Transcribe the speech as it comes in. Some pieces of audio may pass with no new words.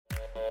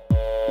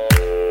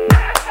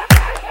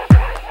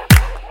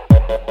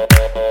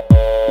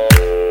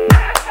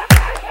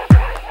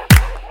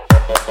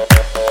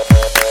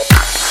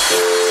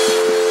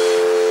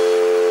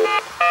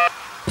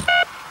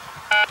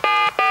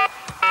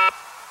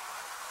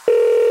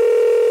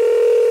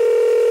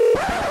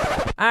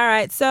All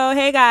right, so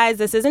hey guys,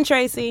 this isn't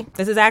Tracy.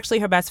 This is actually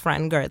her best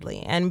friend,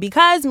 Girdley. And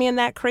because me and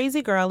that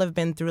crazy girl have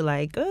been through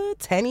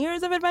 10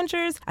 years of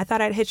adventures, I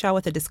thought I'd hit y'all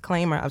with a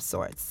disclaimer of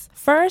sorts.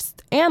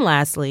 First and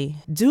lastly,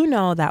 do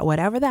know that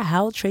whatever the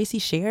hell Tracy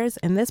shares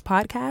in this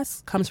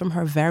podcast comes from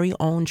her very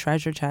own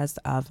treasure chest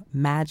of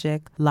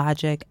magic,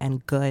 logic,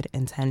 and good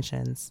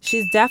intentions.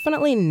 She's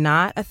definitely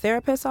not a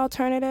therapist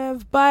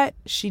alternative, but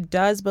she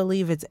does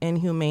believe it's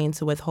inhumane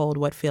to withhold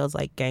what feels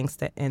like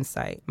gangsta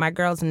insight. My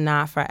girl's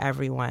not for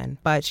everyone,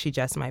 but she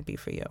just might be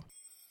for you.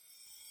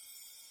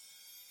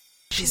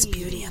 She's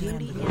Beauty and the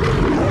Beast.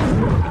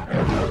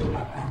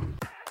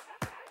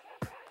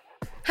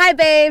 Hi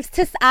babes,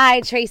 'tis I,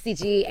 Tracy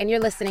G, and you're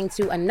listening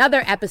to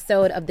another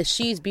episode of the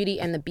She's Beauty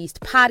and the Beast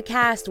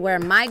podcast, where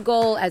my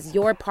goal as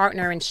your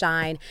partner in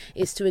shine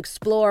is to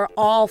explore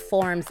all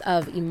forms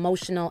of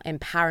emotional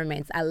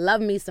empowerment. I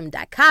love me some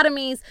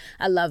dichotomies.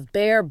 I love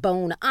bare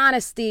bone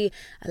honesty.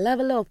 I love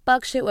a little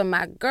fuck shit with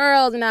my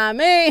girls, you know what I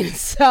mean?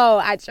 So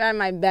I try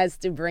my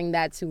best to bring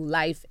that to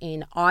life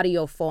in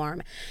audio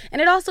form.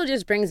 And it also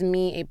just brings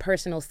me a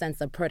personal sense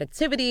of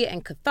productivity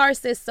and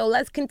catharsis. So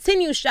let's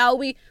continue, shall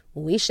we?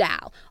 We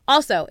shall.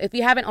 Also, if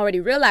you haven't already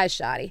realized,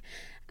 shawty,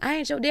 I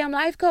ain't your damn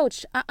life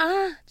coach.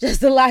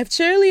 Just a life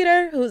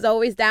cheerleader who's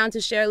always down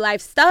to share life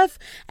stuff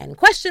and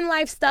question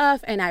life stuff.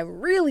 And I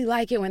really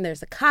like it when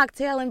there's a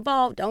cocktail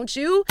involved, don't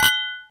you?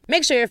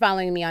 Make sure you're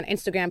following me on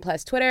Instagram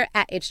plus Twitter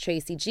at It's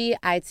Tracy G,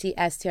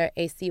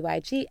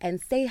 ITSTRACYG,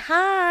 and say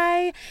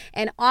hi.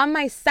 And on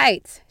my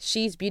site,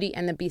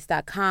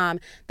 shesbeautyandthebeast.com,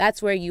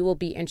 that's where you will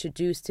be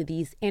introduced to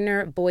these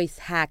inner voice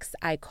hacks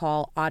I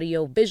call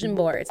audio vision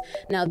boards.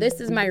 Now,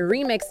 this is my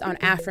remix on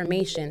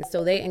affirmations,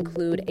 so they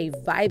include a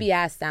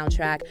vibey-ass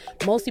soundtrack,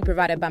 mostly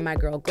provided by my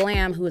girl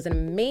Glam, who is an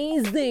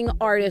amazing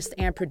artist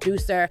and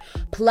producer.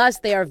 Plus,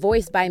 they are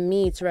voiced by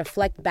me to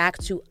reflect back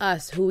to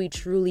us who we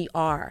truly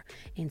are.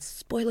 And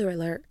spoiler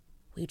alert,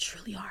 we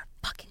truly are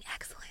fucking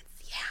excellence.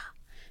 Yeah.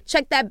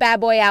 Check that bad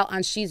boy out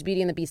on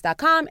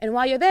shesbeautyandthebeast.com. And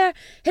while you're there,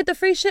 hit the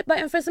free ship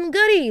button for some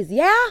goodies.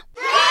 Yeah?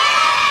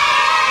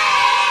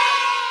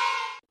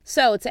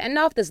 So to end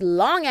off this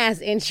long ass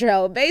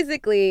intro,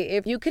 basically,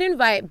 if you could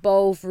invite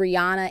both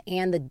Rihanna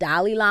and the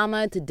Dalai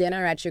Lama to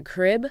dinner at your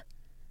crib,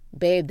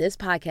 babe, this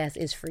podcast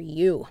is for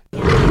you.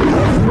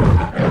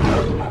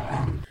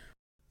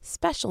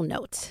 Special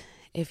note.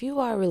 If you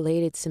are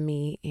related to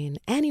me in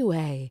any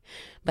way,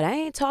 but I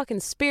ain't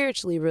talking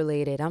spiritually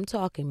related, I'm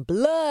talking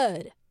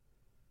blood,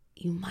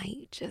 you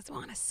might just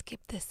want to skip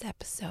this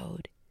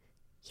episode.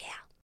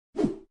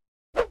 Yeah.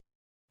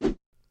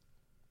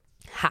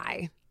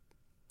 Hi.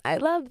 I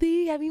love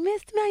thee. Have you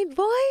missed my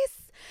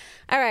voice?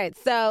 All right,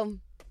 so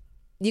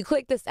you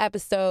click this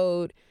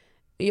episode,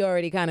 you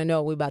already kind of know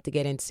what we're about to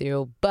get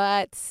into,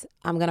 but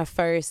I'm going to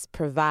first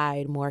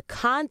provide more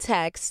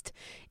context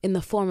in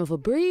the form of a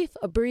brief,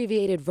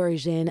 abbreviated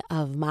version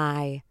of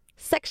my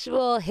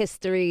sexual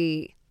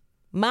history.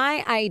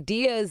 My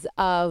ideas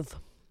of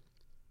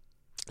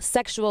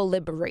sexual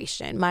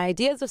liberation. My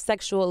ideas of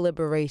sexual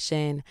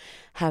liberation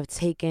have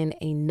taken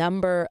a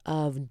number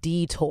of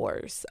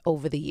detours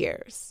over the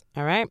years.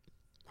 All right?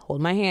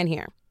 Hold my hand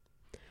here.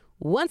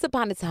 Once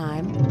upon a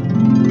time,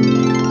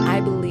 I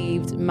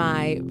believed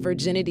my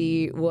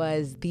virginity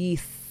was the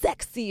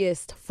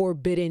sexiest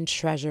forbidden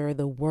treasure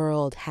the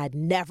world had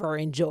never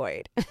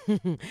enjoyed.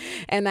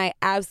 And I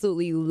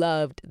absolutely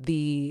loved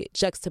the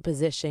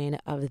juxtaposition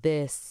of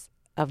this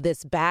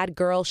bad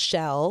girl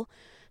shell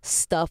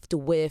stuffed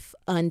with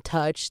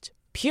untouched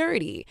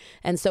purity.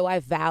 And so I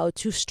vowed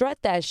to strut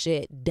that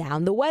shit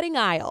down the wedding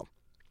aisle.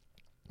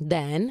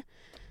 Then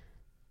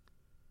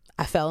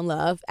I fell in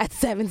love at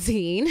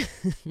 17.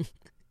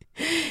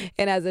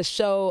 And as a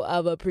show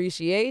of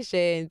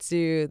appreciation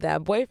to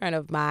that boyfriend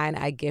of mine,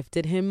 I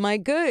gifted him my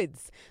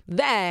goods.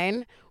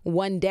 Then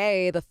one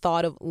day, the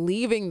thought of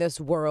leaving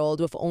this world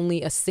with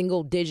only a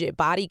single-digit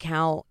body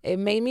count, it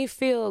made me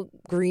feel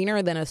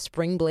greener than a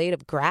spring blade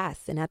of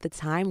grass. And at the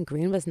time,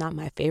 green was not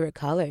my favorite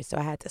color, so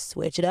I had to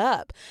switch it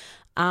up.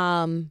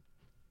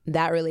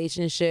 That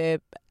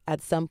relationship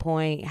at some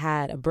point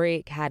had a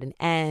break, had an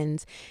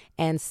end.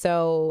 And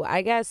so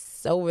I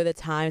guess over the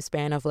time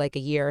span of like a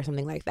year or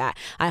something like that,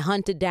 I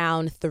hunted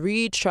down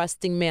 3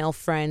 trusting male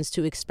friends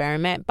to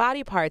experiment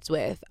body parts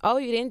with. Oh,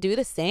 you didn't do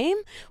the same?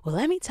 Well,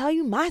 let me tell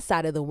you my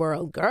side of the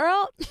world,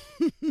 girl.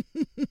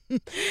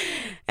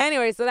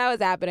 Anyway, so that was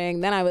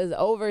happening. Then I was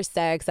over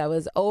sex. I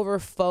was over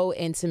faux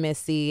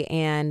intimacy.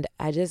 And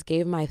I just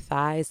gave my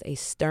thighs a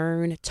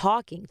stern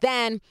talking.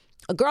 Then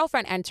a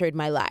girlfriend entered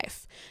my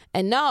life.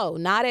 And no,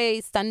 not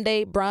a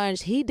Sunday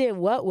brunch. He did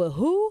what with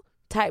who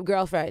type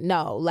girlfriend.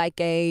 No, like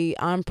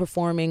I'm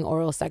performing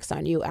oral sex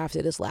on you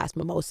after this last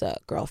mimosa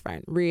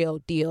girlfriend. Real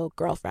deal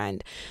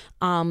girlfriend.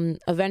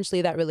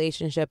 Eventually that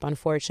relationship,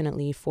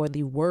 unfortunately, for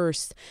the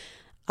worst,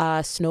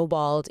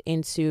 snowballed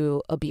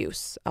into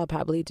abuse. I'll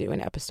probably do an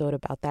episode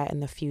about that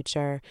in the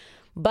future.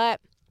 But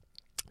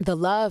the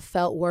love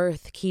felt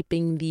worth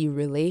keeping the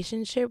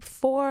relationship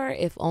for,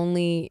 if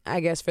only,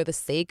 I guess, for the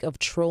sake of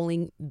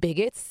trolling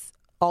bigots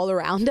all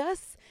around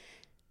us.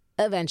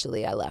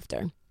 Eventually, I left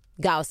her.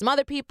 got with some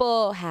other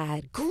people,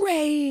 had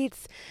great,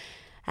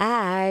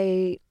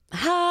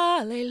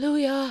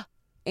 hallelujah,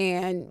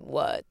 and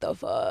what the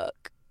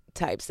fuck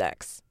type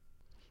sex.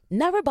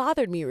 Never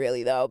bothered me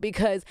really though,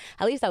 because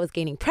at least I was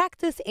gaining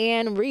practice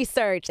and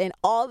research, and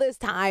all this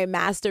time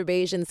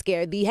masturbation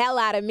scared the hell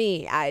out of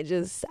me. I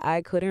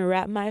couldn't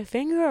wrap my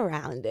finger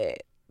around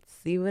it.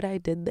 See what I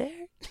did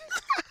there?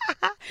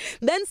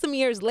 Then some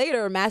years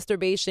later,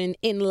 masturbation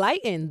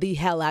enlightened the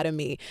hell out of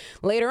me.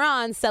 Later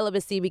on,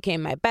 celibacy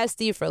became my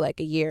bestie for like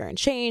a year and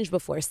change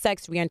before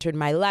sex re-entered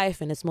my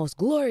life in its most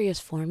glorious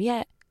form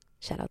yet.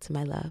 Shout out to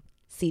my love,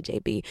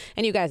 CJB.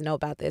 And you guys know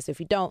about this. If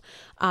you don't,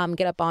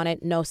 get up on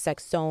it. No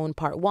Sex Zone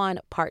Part 1,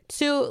 Part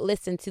 2.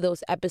 Listen to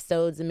those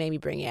episodes and maybe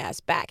bring your ass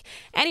back.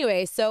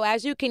 Anyway, so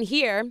as you can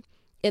hear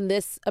in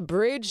this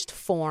abridged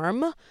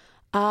form,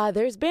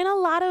 there's been a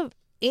lot of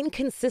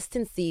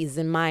inconsistencies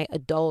in my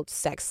adult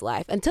sex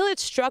life until it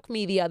struck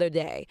me the other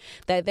day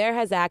that there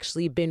has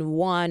actually been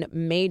one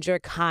major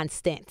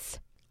constant.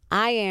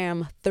 I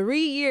am 3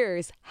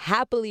 years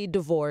happily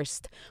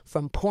divorced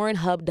from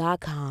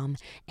Pornhub.com,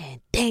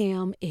 and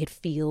damn, it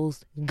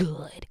feels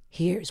good.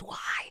 Here's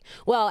why.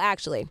 Well,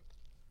 actually,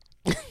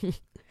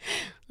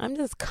 I'm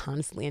just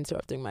constantly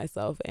interrupting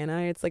myself, and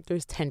it's like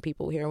there's 10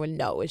 people here when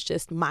no, it's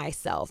just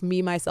myself,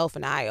 me, myself,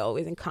 and I,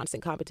 always in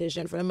constant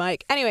competition for the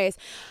mic. Anyways,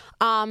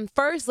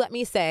 first, let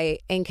me say,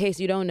 in case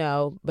you don't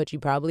know, but you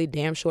probably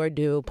damn sure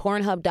do,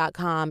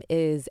 Pornhub.com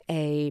is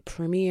a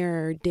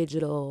premier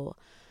digital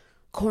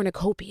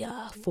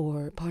cornucopia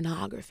for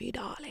pornography,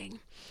 darling.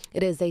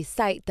 It is a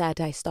site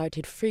that I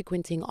started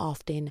frequenting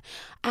often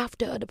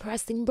after a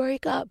depressing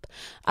breakup.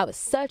 I was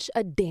such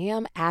a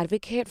damn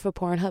advocate for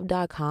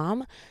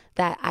Pornhub.com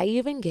that I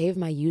even gave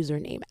my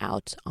username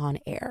out on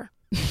air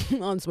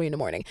on Sway in the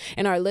Morning.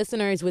 And our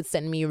listeners would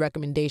send me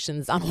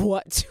recommendations on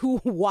what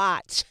to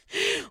watch,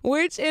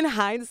 which in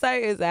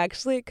hindsight is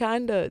actually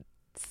kind of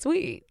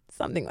sweet.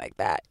 Something like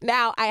that.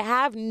 Now, I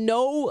have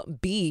no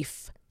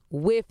beef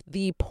with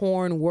the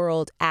porn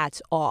world at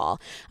all.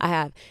 I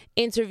have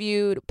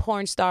interviewed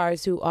porn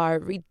stars who are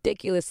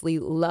ridiculously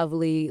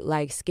lovely,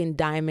 like Skin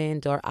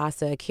Diamond or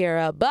Asa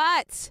Akira,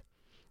 but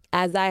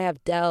as I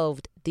have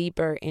delved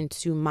deeper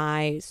into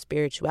my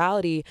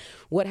spirituality,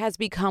 what has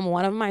become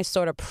one of my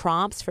sort of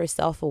prompts for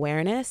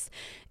self-awareness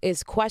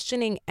is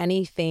questioning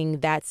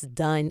anything that's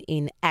done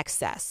in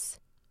excess,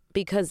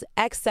 because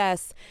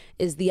excess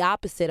is the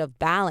opposite of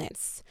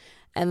balance.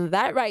 And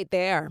that right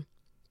there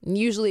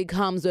usually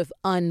comes with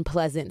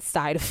unpleasant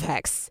side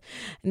effects.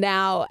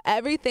 Now,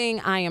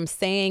 everything I am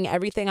saying,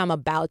 everything I'm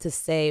about to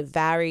say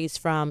varies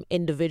from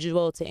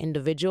individual to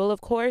individual, of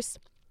course.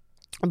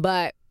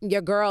 But your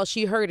girl,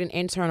 she heard an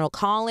internal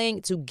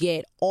calling to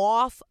get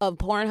off of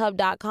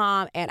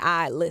Pornhub.com, and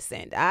I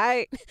listened, all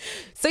right?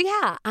 So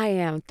yeah, I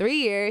am 3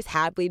 years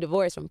happily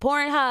divorced from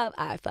Pornhub.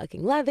 I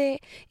fucking love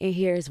it. And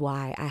here's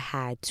why I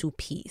had to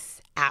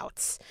peace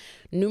out.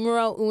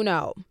 Numero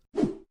uno.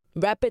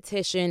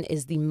 Repetition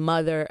is the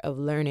mother of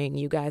learning.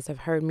 You guys have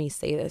heard me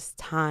say this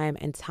time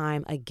and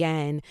time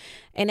again.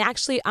 And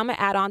actually, I'm going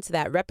to add on to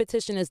that.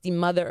 Repetition is the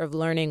mother of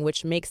learning,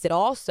 which makes it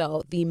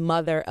also the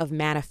mother of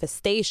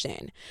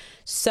manifestation.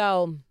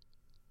 So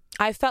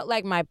I felt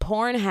like my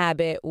porn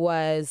habit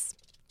was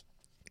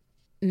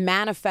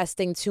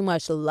manifesting too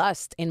much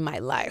lust in my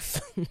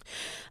life.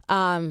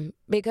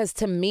 Because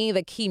to me,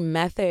 the key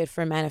method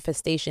for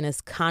manifestation is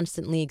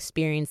constantly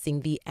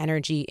experiencing the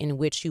energy in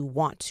which you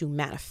want to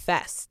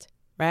manifest,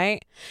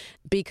 right?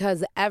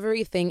 Because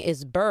everything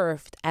is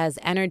birthed as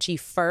energy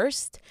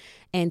first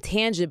and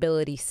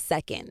tangibility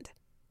second.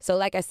 So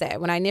like I said,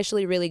 when I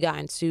initially really got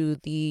into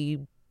the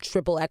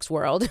XXX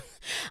world,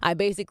 I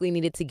basically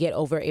needed to get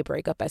over a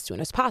breakup as soon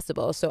as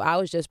possible. So I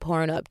was just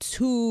pouring up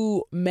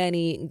too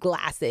many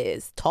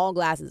glasses, tall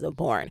glasses of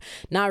porn,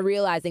 not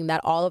realizing that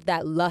all of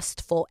that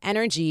lustful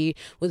energy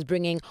was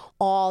bringing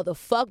all the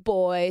fuck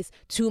boys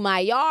to my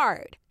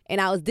yard. And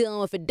I was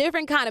dealing with a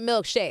different kind of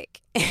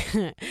milkshake.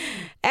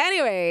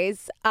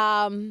 Anyways,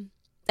 and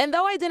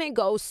though I didn't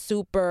go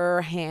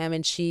super ham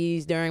and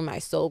cheese during my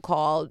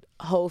so-called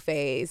hoe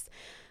phase,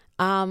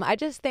 I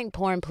just think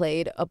porn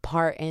played a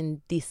part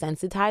in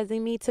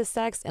desensitizing me to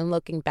sex, and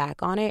looking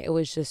back on it, it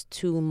was just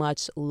too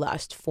much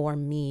lust for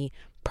me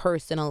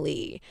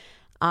personally.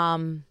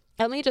 And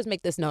let me just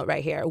make this note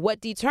right here.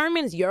 What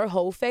determines your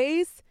hoe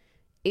phase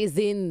is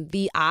in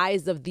the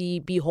eyes of the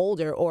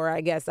beholder, or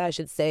I guess I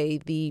should say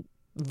the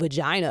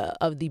vagina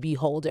of the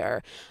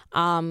beholder.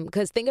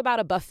 Because think about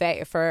a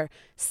buffet. For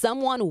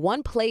someone,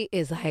 1 plate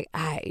is like,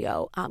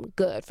 yo, I'm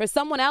good. For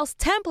someone else,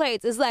 10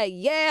 plates is like,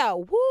 yeah,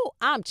 woo,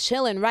 I'm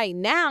chilling right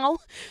now.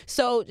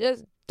 So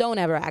just don't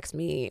ever ask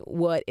me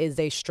what is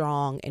a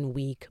strong and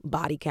weak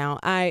body count.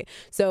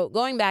 So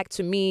going back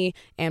to me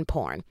and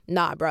porn,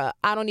 nah, bruh,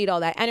 I don't need all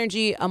that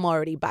energy. I'm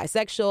already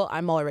bisexual.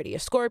 I'm already a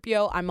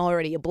Scorpio. I'm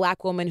already a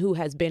black woman who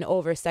has been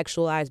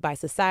over-sexualized by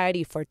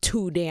society for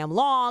too damn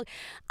long.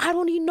 I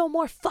don't need no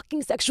more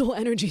fucking sexual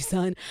energy,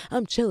 son.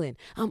 I'm chilling.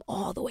 I'm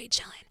all the way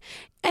chilling.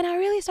 And I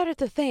really started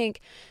to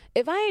think,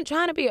 if I ain't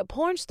trying to be a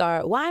porn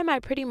star, why am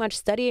I pretty much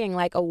studying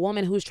like a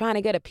woman who's trying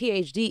to get a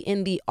PhD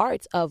in the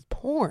arts of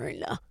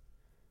porn?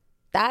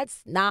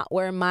 That's not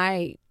where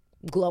my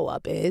glow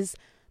up is.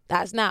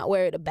 That's not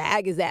where the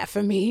bag is at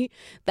for me.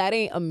 That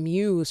ain't a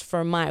muse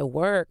for my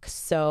work.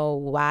 So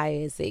why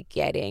is it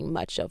getting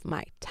much of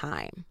my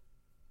time?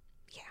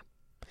 Yeah.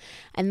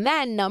 And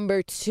then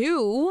number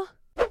 2,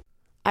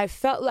 I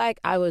felt like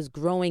I was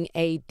growing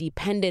a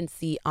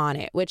dependency on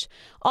it, which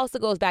also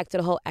goes back to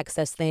the whole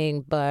excess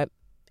thing, but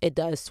it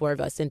does swerve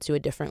us into a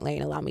different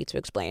lane. Allow me to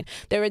explain.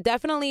 There were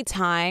definitely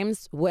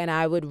times when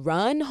I would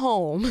run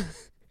home,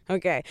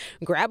 okay,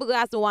 grab a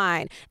glass of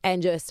wine,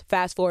 and just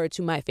fast forward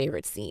to my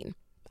favorite scene.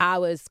 I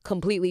was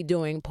completely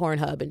doing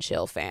Pornhub and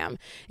chill, fam.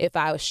 If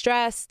I was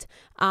stressed,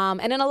 and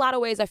in a lot of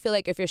ways, I feel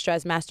like if you're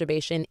stressed,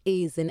 masturbation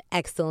is an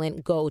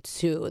excellent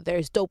go-to.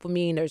 There's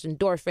dopamine, there's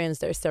endorphins,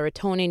 there's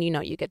serotonin. You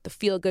know, you get the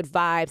feel-good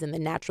vibes and the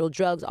natural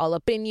drugs all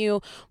up in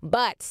you.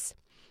 But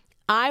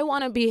I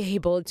want to be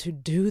able to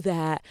do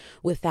that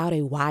without a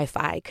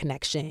Wi-Fi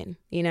connection,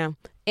 you know,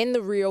 in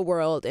the real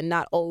world and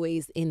not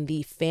always in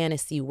the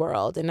fantasy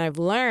world. And I've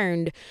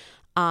learned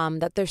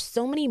that there's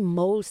so many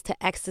modes to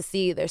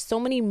ecstasy. There's so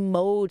many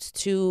modes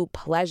to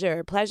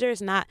pleasure. Pleasure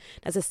is not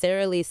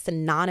necessarily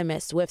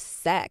synonymous with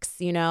sex,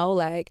 you know,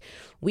 like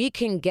we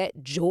can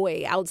get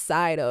joy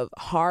outside of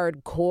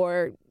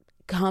hardcore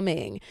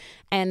coming,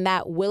 and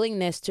that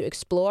willingness to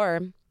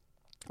explore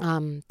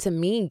to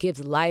me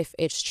gives life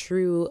its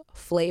true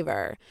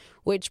flavor,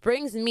 which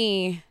brings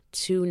me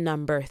to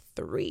number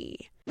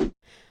 3.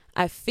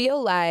 I feel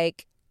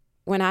like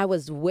when I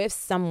was with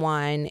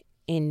someone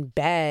in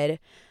bed,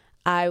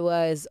 I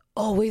was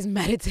always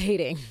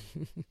meditating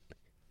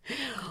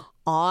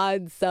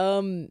on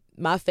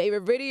my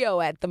favorite video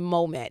at the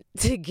moment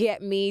to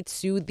get me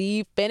to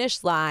the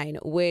finish line,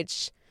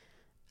 which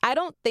I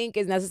don't think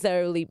is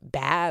necessarily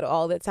bad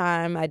all the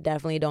time. I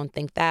definitely don't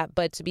think that.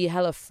 But to be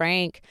hella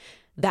frank,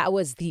 that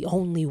was the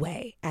only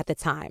way at the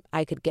time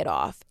I could get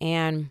off.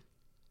 And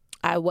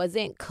I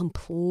wasn't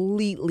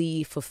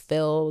completely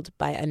fulfilled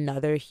by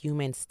another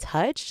human's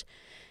touch.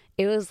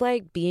 It was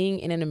like being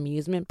in an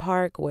amusement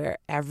park where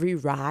every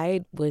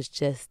ride was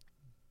just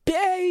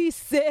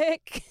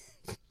basic.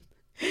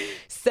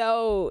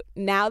 So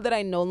now that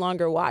I no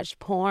longer watch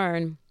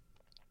porn,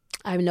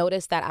 I've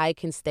noticed that I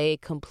can stay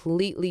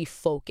completely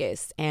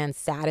focused and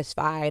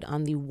satisfied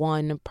on the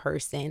one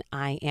person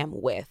I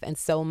am with. And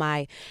so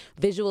my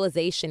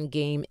visualization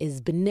game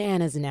is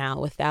bananas now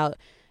without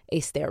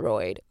a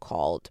steroid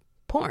called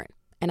porn.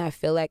 And I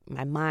feel like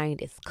my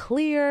mind is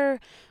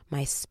clear,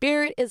 my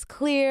spirit is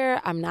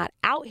clear. I'm not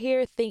out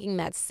here thinking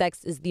that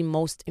sex is the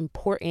most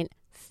important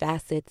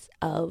facets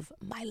of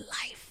my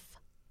life.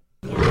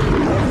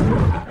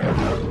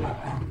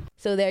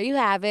 So there you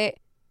have it.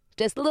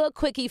 Just a little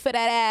quickie for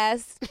that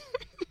ass.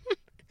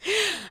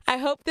 I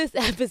hope this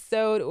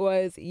episode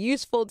was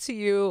useful to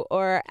you,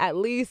 or at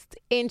least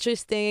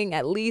interesting,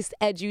 at least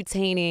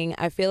edutaining.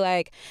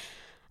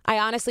 I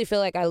honestly feel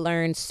like I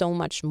learned so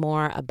much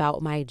more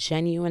about my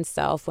genuine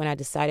self when I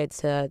decided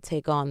to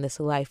take on this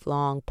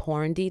lifelong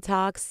porn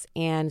detox.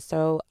 And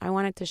so I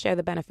wanted to share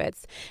the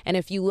benefits. And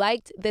if you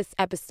liked this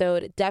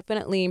episode,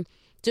 definitely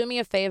do me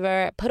a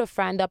favor, put a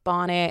friend up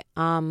on it.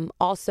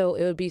 Also,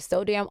 it would be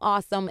so damn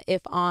awesome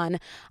if on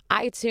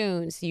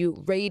iTunes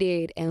you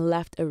rated and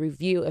left a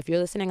review. If you're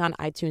listening on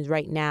iTunes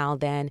right now,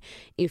 then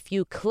if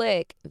you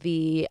click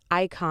the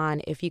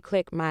icon, if you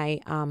click my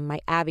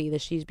Abby, the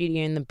She's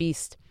Beauty and the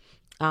Beast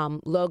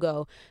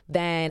logo,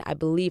 then I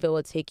believe it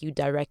will take you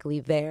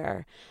directly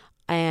there.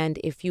 And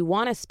if you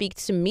want to speak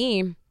to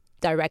me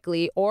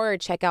directly or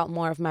check out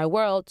more of my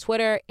world,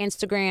 Twitter,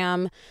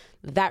 Instagram,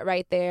 that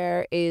right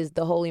there is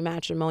the holy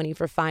matrimony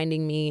for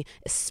finding me,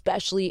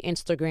 especially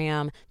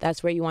Instagram.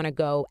 That's where you want to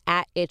go,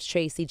 at It's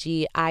Tracy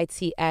G,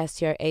 ITS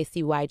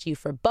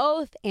for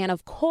both. And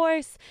of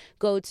course,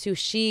 go to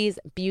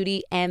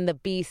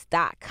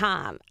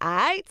she'sbeautyandthebeast.com. All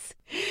right?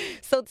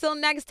 So till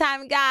next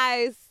time,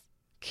 guys,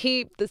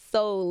 keep the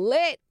soul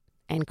lit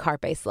and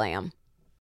carpe slam.